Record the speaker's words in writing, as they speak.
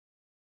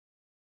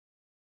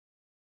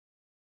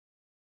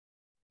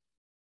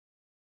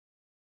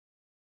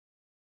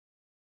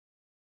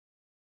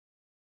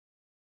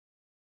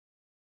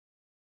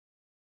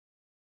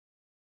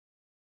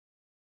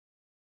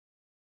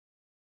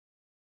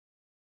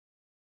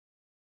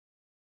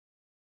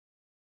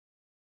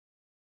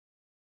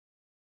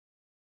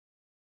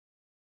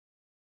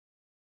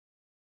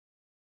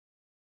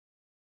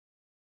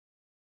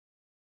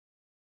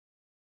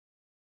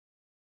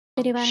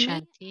Om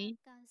Shanti.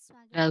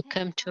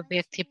 Welcome to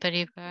Vyakti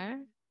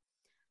Parivar.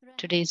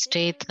 Today is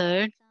day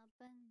third.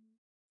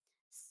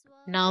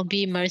 Now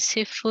be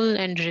merciful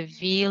and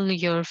reveal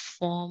your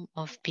form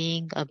of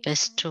being a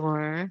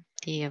bestower.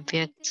 The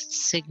Vyakt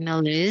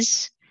signal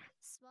is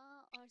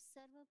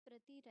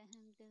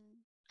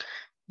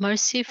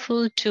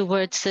merciful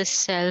towards the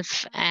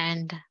self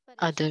and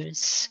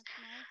others.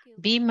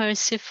 Be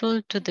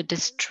merciful to the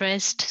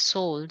distressed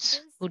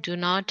souls who do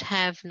not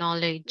have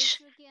knowledge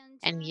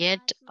and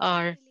yet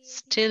are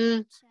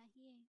still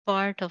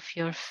part of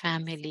your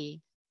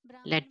family.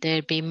 Let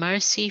there be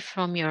mercy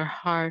from your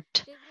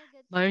heart.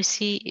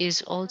 Mercy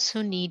is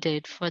also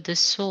needed for the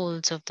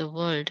souls of the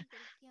world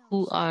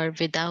who are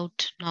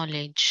without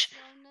knowledge.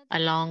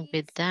 Along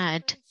with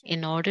that,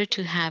 in order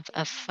to have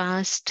a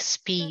fast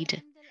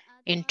speed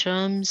in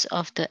terms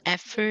of the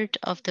effort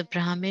of the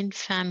Brahmin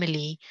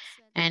family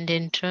and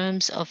in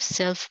terms of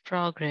self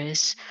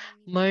progress,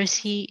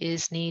 mercy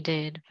is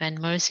needed when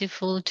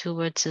merciful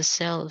towards the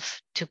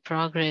self to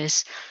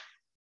progress.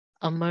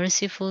 A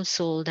merciful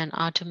soul then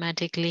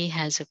automatically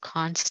has a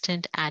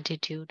constant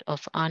attitude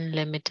of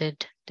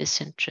unlimited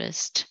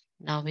disinterest.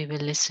 Now we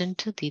will listen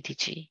to Didi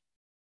ji.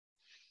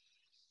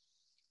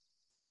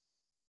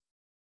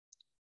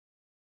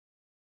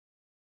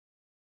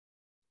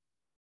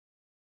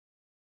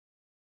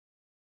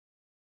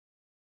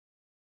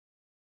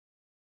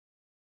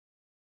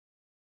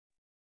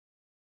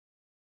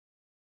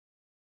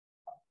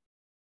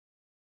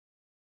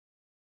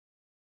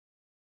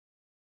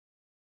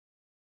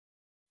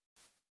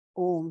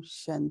 Om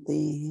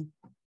Shanti.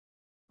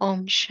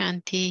 Om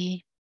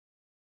Shanti.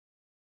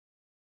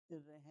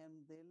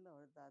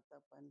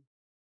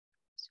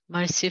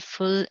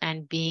 Merciful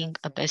and being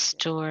a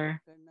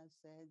bestower.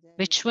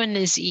 Which one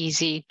is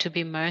easy, to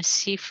be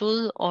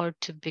merciful or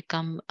to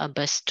become a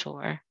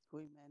bestower?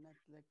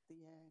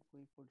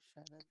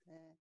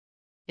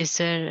 Is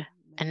there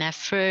an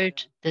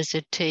effort? Does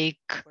it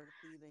take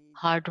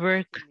hard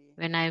work?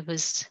 When I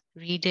was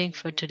reading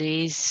for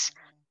today's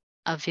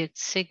Avyakt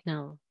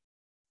signal,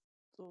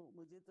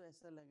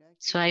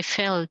 so I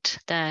felt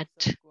that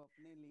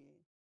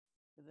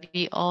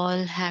we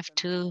all have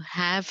to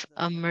have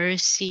a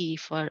mercy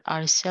for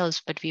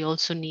ourselves, but we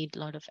also need a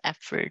lot of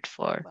effort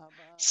for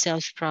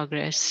self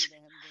progress.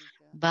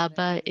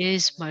 Baba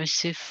is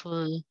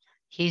merciful.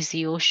 He's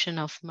the ocean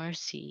of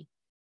mercy.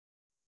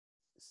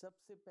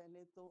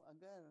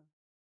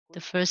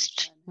 The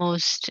first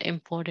most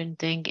important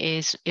thing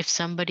is if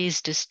somebody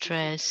is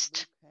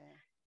distressed,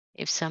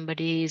 if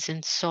somebody is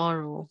in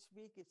sorrow,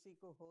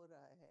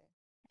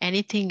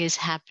 anything is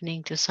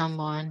happening to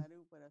someone,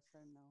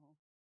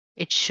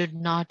 it should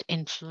not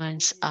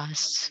influence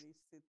us.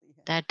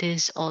 That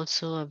is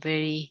also a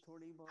very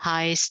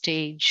high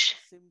stage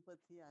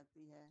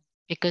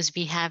because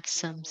we have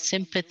some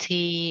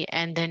sympathy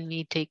and then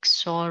we take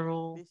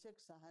sorrow.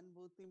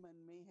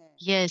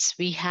 Yes,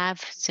 we have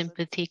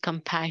sympathy,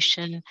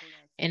 compassion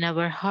in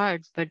our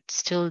heart, but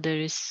still there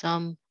is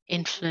some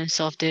influence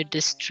of their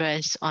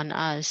distress on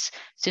us.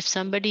 So if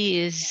somebody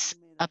is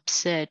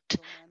upset,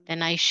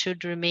 then I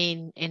should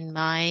remain in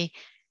I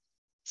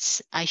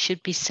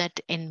should be set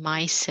in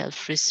my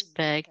self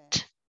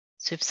respect.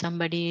 So if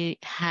somebody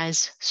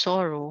has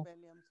sorrow,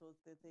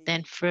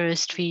 then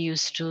first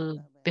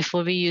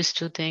before we used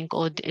to think,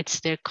 oh, it's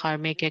their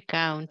karmic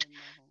account,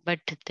 but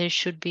there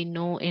should be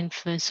no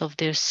influence of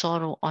their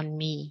sorrow on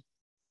me.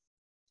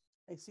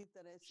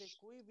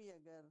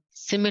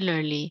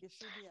 Similarly,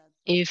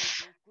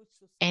 if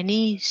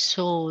any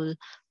soul,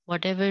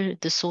 whatever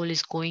the soul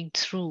is going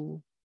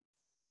through,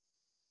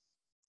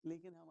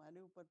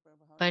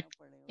 but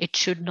it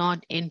should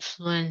not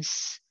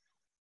influence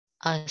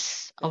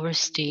us, our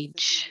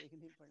stage.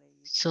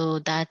 So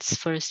that's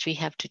first we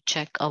have to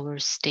check our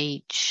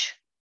stage.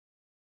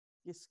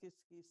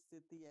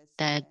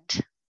 That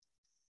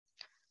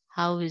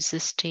how is the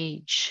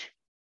stage?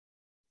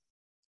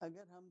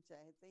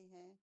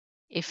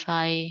 If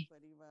I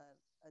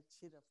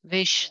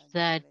wish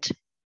that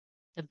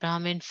the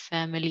Brahmin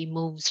family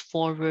moves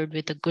forward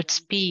with a good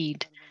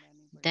speed,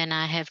 then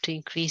I have to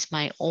increase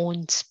my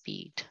own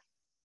speed.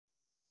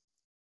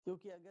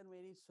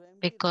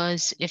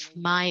 Because if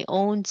my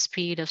own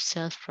speed of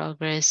self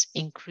progress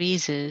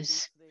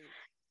increases,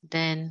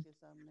 then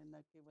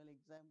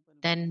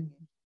then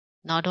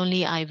not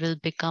only I will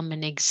become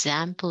an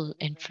example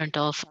in front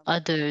of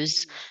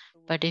others,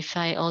 but if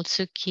I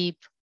also keep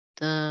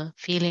the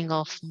feeling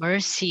of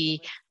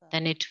mercy,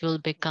 then it will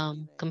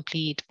become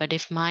complete. But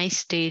if my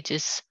stage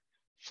is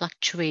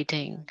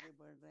fluctuating,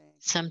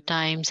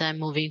 sometimes I'm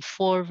moving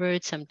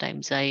forward,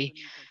 sometimes I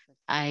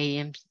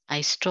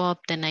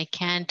stop, then I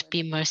can't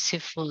be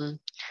merciful.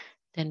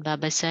 Then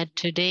Baba said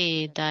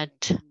today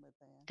that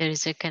there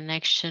is a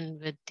connection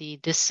with the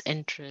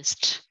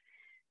disinterest,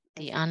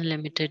 the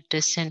unlimited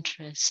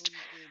disinterest.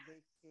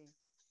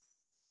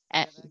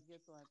 Uh,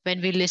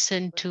 When we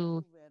listen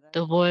to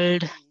the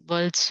world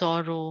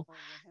sorrow,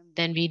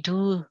 then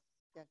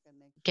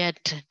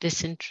get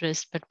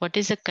disinterest, but what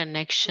is the कोई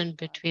connection आता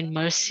between है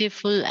नहीं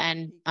merciful तो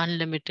and ठीक है,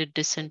 unlimited पर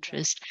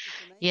disinterest?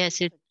 उतना ही दे Yes,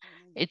 सकते हैं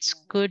ना it's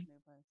जितना है good अपने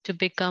पास। to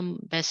become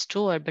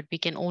bestower, but we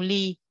can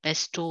only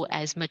bestow किसी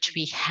as और को much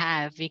we देने के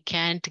have. We लिए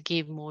can't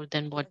give more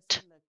than जैसे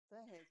what लगता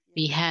है कि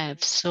we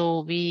have. हमें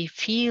So we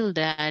feel प्रकृति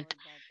that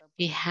और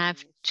we दातापन के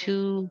have लिए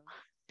स्वयं to पर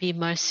be अपनी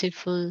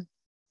merciful,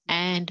 मेहनत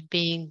and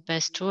being करनी है,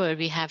 अपनी bestower,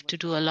 we आगे have to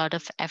do a बढ़ने lot की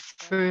of पहल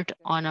effort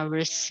on करनी है,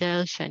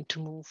 ourselves and to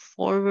move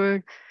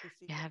forward.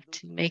 किसी We का have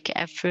to दुख make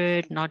सुने, किसी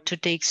effort की not to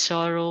take परेशानी सुने,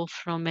 sorrow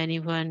from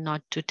anyone,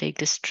 not to take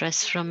the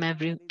stress तो from फिर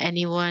हमारी दृष्टि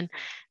anyone.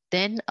 से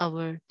Then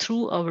our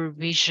through our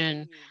जो बोल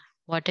vision, रही है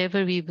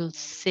whatever we कि will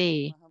हमारे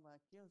say,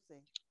 महावाक्यों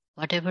से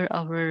whatever उस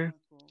our आत्मा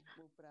को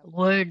वो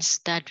प्राप्ति हो words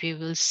सकती that है। we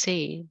will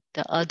say,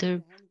 the तो other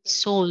ग्रहण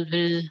करने soul वाला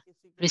will केवल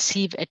किसी को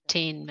receive प्राप्त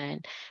करता है।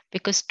 attainment.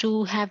 Because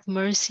to have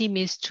mercy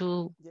means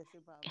to जैसे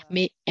बाबा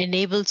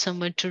enable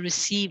someone to आकर्षित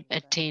receive करता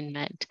है,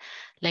 attainment.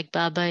 Like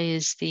Baba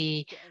is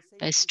the तो ऐसे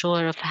ही किसी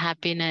bestower के of दुख को,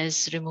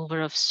 happiness,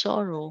 remover of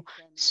sorrow.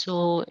 परेशानी को,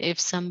 So if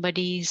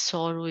somebody's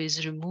sorrow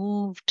is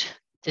removed,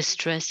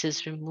 distress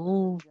is परिस्थिति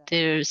बदल removed, जाए,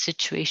 their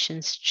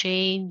situations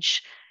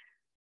change.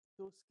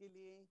 तो उसके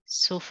लिए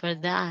So for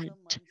मानस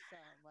that,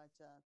 मनसा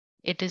वाचा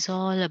it is क्रिया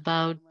all कर्म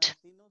about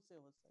तीनों से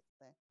हो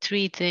सकता है,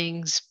 three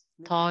things: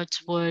 लेकिन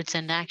thoughts, ये words,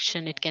 and basic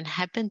action. It है can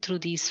happen कि through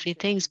these बुद्धि three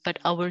से भी things, but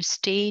चले। our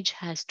stage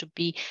has to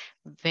be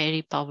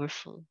very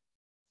powerful.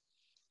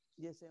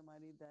 जैसे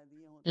हमारी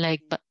दादियाँ होती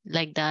like थी,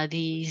 like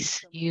कोई भी daddies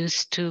समस्या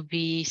used to सुनती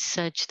be थी,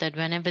 such that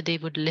whenever they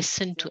would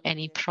listen to चाहे वो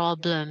any व्यक्ति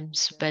का हो,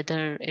 problems, चाहे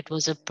whether परिवार it के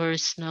was a बारे में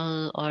कुछ सुनती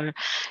personal थी, or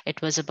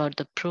it was about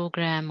the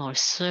program or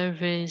बहुत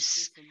ध्यान से service,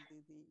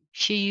 सुनती थी,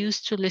 she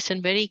used to देखती थी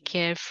listen very हमारी,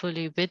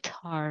 carefully with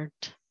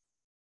heart.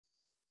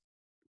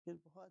 फिर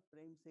बहुत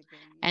प्रेम से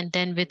कहेंगी And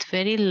then with बेटा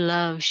very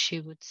love, she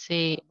would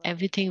say, बाबा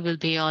है तो everything will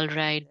सब be कुछ all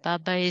ठीक हो right. जाएगा।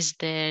 Baba is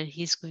there.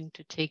 He's going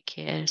to take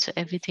तो care. So वो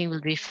everything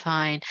will be शब्दों से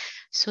fine.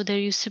 So there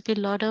used to be a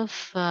lot of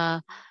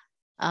जीने को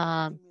काफी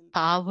uh, शक्ति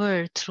मिलती थी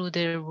power through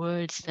their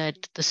words और that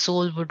ठीक the हो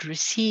soul जाती would थी।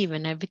 receive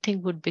and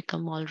everything would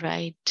become all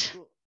right.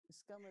 तो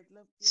इसका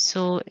मतलब कि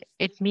So हमारी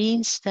it स्थिति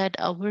means that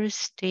our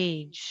ऐसी हो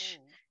stage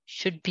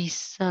should be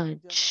जो हमारा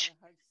such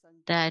हर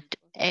that संकल्प,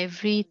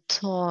 every हर शब्द,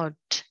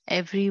 thought,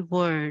 every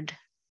word,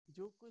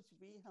 जो कुछ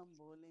भी हम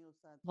बोले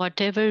उस आत्मा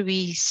को, whatever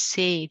we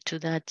say to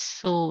that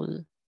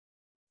soul,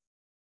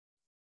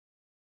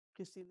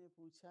 किसी ने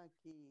पूछा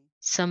कि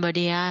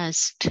somebody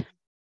asked,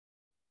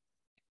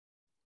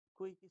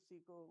 कोई किसी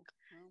को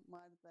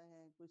मारता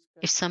है, कुछ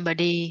if करता है,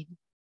 somebody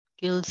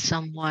तो kills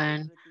आप किसके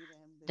someone, प्रति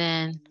रहम दिल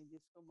then रखेंगे,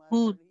 जिसको मार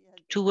who पड़ी या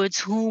जो towards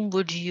whom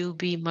would you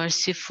अपने be घर पे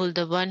merciful? बेटे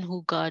The को one मारा?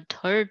 who got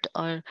hurt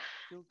or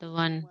क्योंकि the वो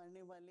one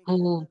मारने वाले के who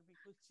अंदर भी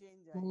कुछ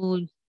चेंज आएगा,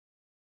 who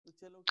तो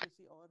चलो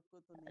किसी और को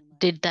तो नहीं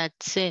did मारेंगे। that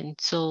sin?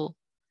 So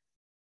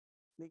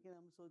लेकिन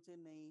हम सोचे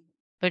नहीं,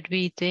 but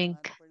we जिसको मार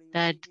think पड़ी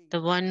that उसी के the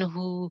घर one में,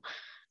 who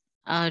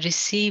तो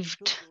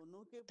received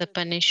दोनों के the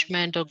प्रति रहम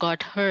punishment दिल or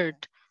got रखना पड़ता है।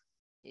 hurt,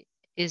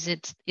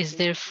 is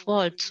their एक को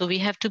मार fault? So दिया we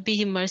have to तो be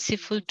हम सोचे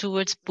merciful दूसरे के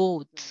towards प्रति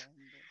क्यों both, रहम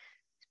दें।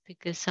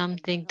 because some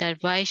अगर think हम that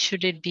why चाहते हैं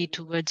should उनमें it be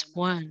towards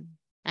परिवर्तन आए, one?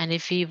 And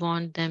if we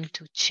want them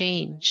to तो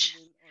रहम change,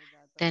 दिल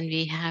और then दातापन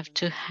we का have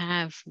to प्रयोग करें।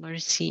 have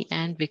mercy तो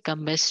and एक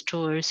become स्थिति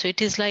restorer. So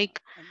it is like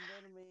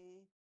अंदर में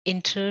जो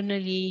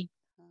internally,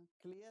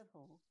 क्लियर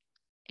हो,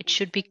 it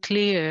should be उलझन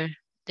ना हो clear.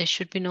 There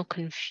should be no कि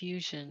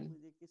confusion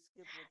मुझे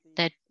किसके प्रति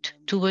that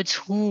रहम दिल towards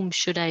रखना है। whom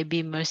should I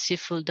be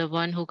merciful, the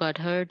one who got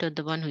hurt or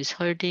the one who is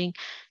hurting?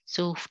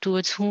 So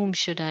towards तो whom इससे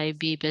should I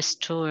be सभी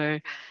आत्मा bestower?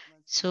 को आत्मा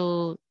समझकर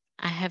So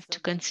I have to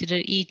सब बाबा consider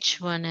के बेटे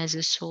each one बने, as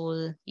a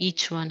soul, एक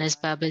each ही one as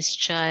मार्ग Baba's में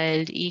आगे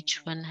child, बढ़ रहे each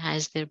हैं। one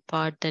has their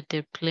part that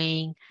they're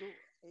playing.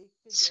 तो एक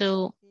जैसे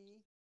So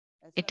कि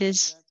ऐसा it लग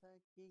is रहा था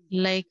कि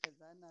ज्ञान like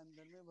खजाना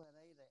अंदर में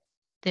भरा ही रहे,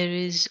 there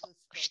कहीं is तो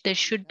स्टॉक there ना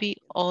should निकाल be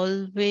के रख दे,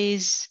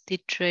 always the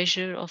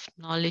treasure of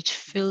knowledge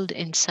filled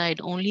जिससे inside.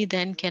 Only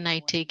then जो can I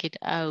take point it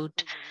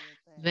out.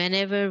 जिसको जरूरत है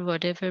Whenever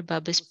whatever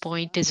Baba's वो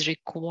point समय is पर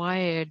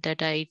required,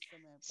 that I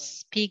समय पर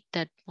speak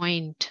that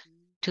point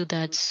to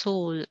that कुछ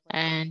हमें soul पता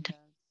and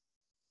चला,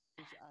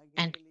 कुछ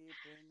आगे and के लिए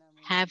प्रेरणा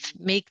have मिलेगी,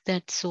 make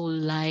that soul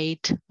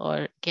light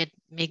or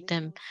make लेकिन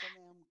them उस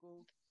समय हमको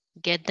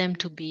get them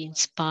कोई to be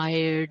ऐसी बात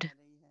नहीं याद inspired. आ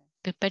रही है।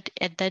 But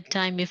at that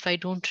time, if I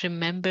don't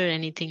remember आज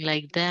anything मुझे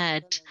like इतना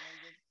अच्छा that, लगा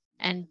जब बाबा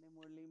and ने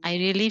मुरली में I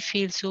really बताया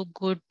feel so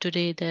good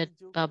today कि that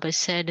जो Baba कुछ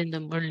आप said in the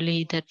यूज करोगे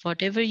Murli वो that अपने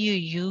whatever you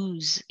अंदर में आएगा।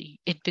 use,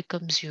 it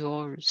becomes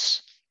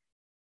yours.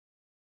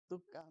 तो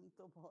काम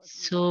तो बहुत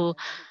मिला So है,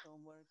 बहुत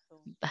होमवर्क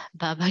तो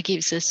Baba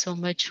gives मिलते us so रहेगा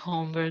much कि आप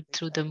homework करते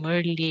through the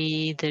जाइए, मिलता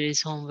Murli, there रहेगा,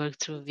 is homework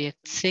through कुछ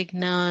Vyakt अपने अंदर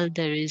Signal, का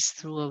there is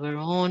through our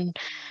जानने own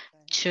को मिलता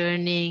है।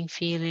 churning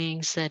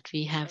feelings that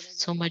we have और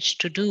so अगर हम much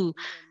to अपनी do.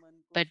 बुद्धि और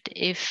मन को But उस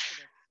पे स्थित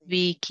if रखते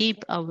we हैं,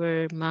 keep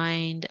our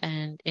mind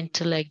and तो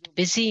जो intellect जो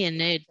बाबा busy in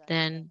बोलना it, चाहता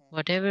then है,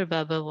 whatever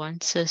Baba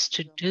wants बाबा us का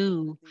to जो हमारे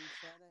do, प्रति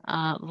इशारा है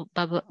वो हम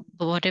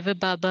whatever पकड़ेंगे।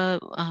 Baba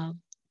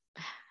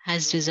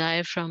has तो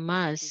desire from इस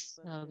us,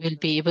 पर फिर we'll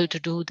be able to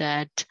प्रश्न do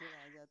that. फिर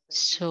आ जाता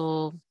है कि So,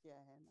 सोर्स क्या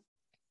है ना,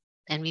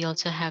 and we तो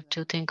also वही have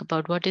to रहना। think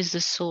about what is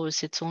the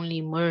source. It's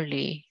only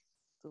Murli.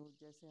 तो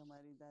जैसे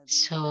हमारी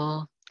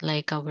So,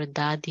 like our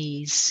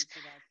daddies,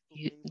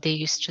 they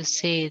used to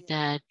say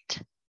that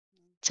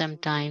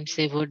sometimes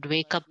they would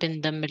wake up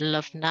in the middle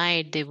of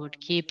night, they would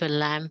keep a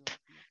lamp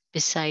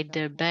beside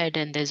their bed,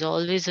 and there's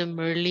always a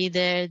Murli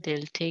there.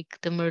 They'll take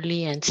the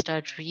Murli and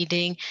start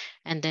reading,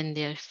 and then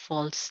they'll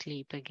fall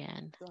asleep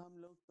again.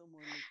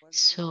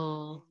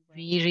 So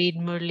we read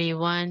Murli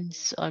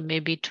once or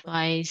maybe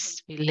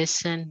twice, we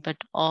listen, but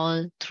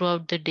all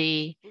throughout the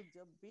day,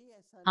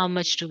 how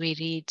much do we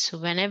read? So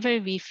whenever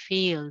we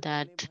feel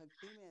that,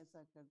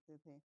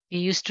 we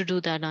used to do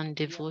that on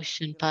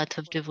devotion, path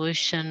of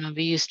devotion, or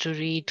we used to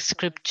read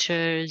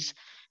scriptures,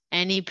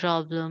 any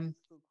problem,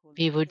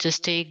 we would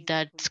just take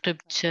that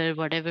scripture,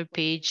 whatever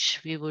page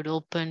we would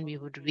open, we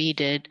would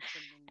read it,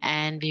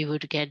 and we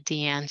would get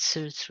the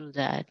answer through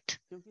that.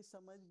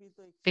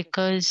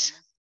 Because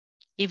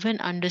even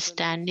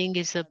understanding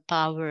is a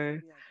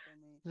power.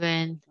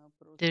 When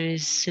there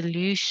is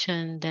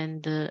solution,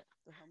 then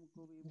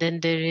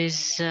there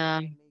is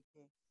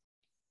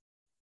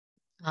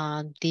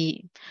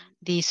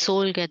the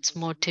soul gets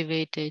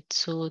motivated.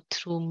 So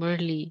through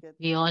Murli,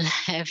 we all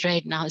have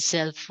right now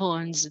cell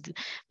phones.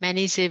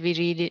 Many say we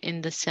read it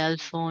in the cell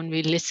phone,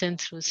 we listen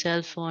through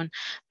cell phone,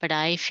 but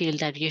I feel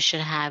that you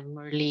should have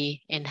Murli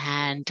in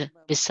hand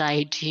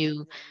beside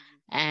you,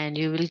 and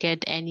you will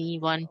get any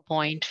one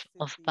point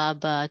of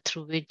Baba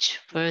through which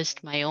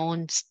first my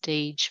own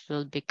stage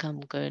will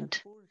become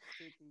good,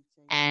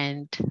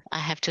 and I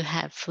have to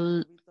have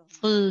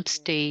full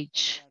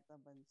stage,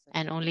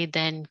 and only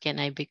then can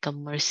I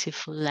become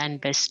merciful and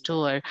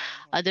bestower.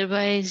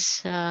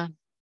 Otherwise, I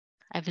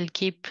will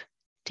keep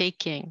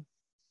taking.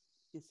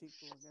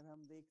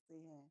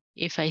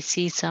 If I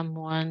see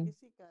someone,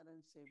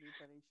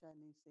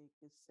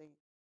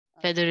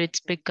 whether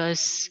it's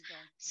because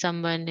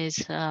someone is,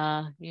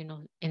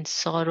 in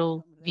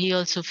sorrow, we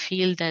also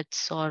feel that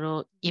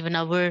sorrow. Even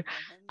our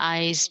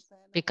eyes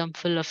become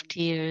full of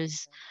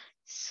tears.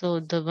 So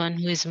the one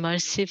who is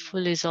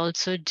merciful is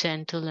also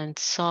gentle and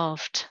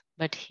soft.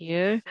 But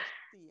here,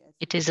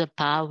 it is a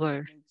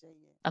power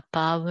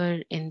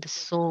in the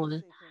soul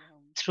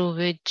through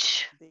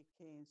which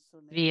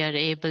we are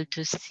able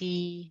to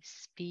see,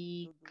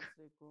 speak,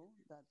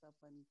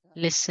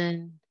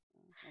 listen,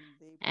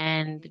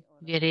 and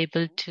we are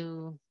able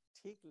to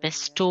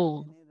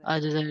bestow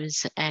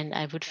others. And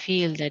I would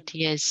feel that,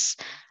 yes,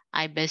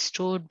 I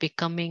bestowed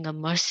becoming a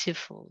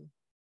merciful.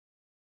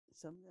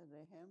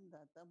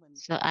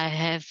 So I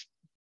have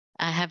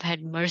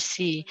had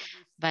mercy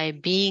by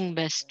being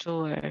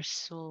bestower.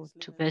 So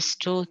to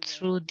bestow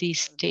through the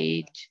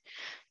stage,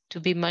 to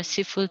be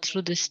merciful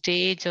through the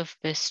stage of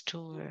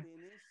bestower.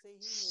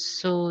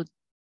 So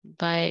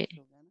by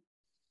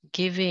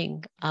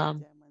giving,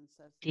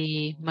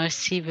 the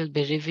mercy will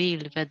be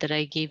revealed, whether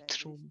I give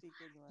through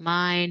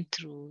mind,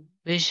 through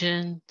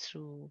vision,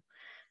 through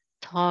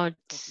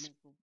thoughts.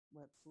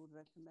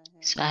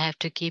 So I have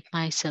to keep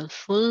myself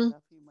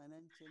full.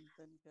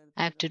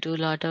 I have to do a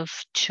lot of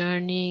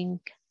churning.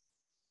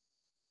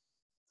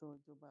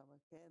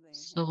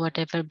 So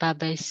whatever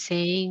Baba is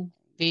saying,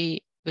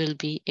 we will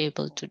be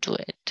able to do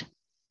it.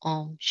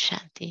 Om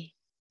Shanti.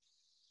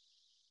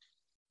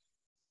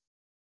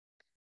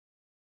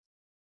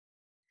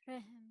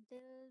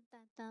 रहमदिल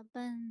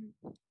दातापन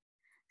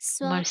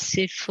स्वार्थ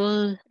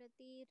Merciful,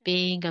 प्रति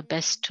being a रहमदिल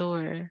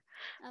bestower,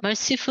 अपने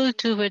merciful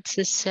towards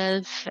the वाक्य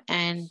self अनुसार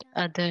and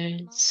परेशान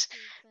आत्माओं others. के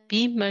ऊपर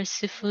Be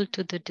merciful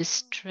to the रहम करो।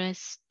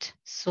 distressed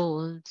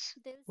souls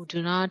दिल who से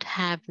do not कहता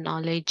have हूँ,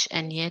 knowledge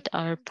and yet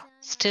are बेशुमार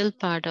still आत्माओं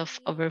part के of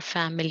लिए our रहमत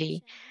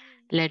family.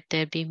 चाहिए Let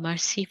there be और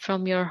mercy साथ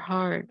from साथ your में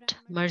heart.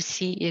 ब्राह्मण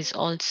Mercy परिवार is के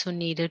लिए also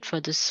needed चाहिए for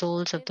the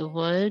souls of कि the वह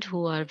world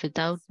who are एक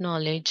without मजबूत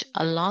knowledge. प्रति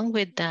Along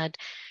with रखे, that,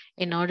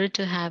 in order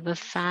to रहम have a दिल से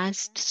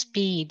fast बहें।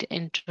 speed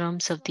in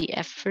terms of the स्वार्थ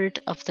effort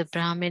के of the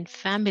Brahmin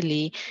संघर्ष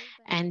family में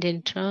जो and बनते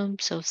in हैं,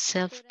 terms of तो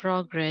self रहमदिल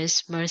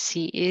progress,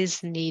 mercy आत्मा के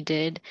is सामने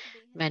needed.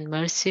 बेहद When कमतर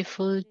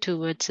merciful दर्जे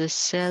towards a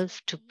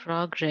self to सतहीन होते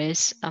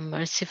progress, a हैं।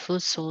 merciful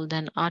soul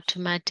then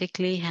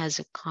automatically has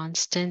a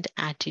constant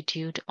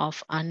attitude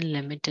of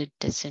unlimited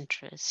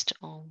disinterest.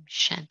 Om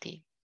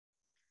Shanti.